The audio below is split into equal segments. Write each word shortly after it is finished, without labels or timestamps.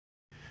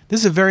This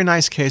is a very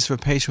nice case of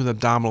a patient with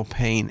abdominal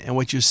pain, and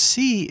what you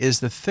see is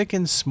the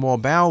thickened small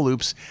bowel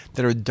loops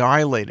that are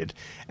dilated.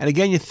 And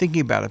again, you're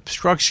thinking about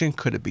obstruction.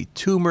 Could it be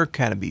tumor?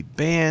 Can it be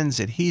bands,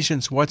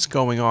 adhesions? What's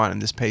going on in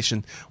this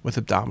patient with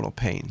abdominal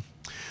pain?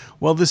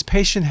 Well, this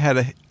patient had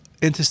a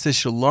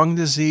interstitial lung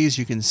disease.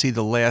 You can see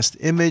the last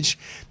image.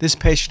 This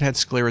patient had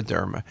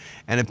scleroderma.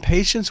 And in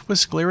patients with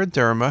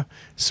scleroderma,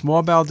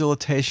 small bowel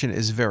dilatation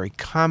is very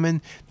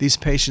common. These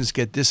patients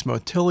get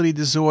dysmotility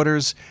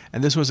disorders,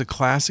 and this was a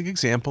classic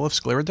example of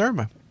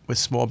scleroderma with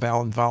small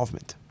bowel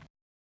involvement.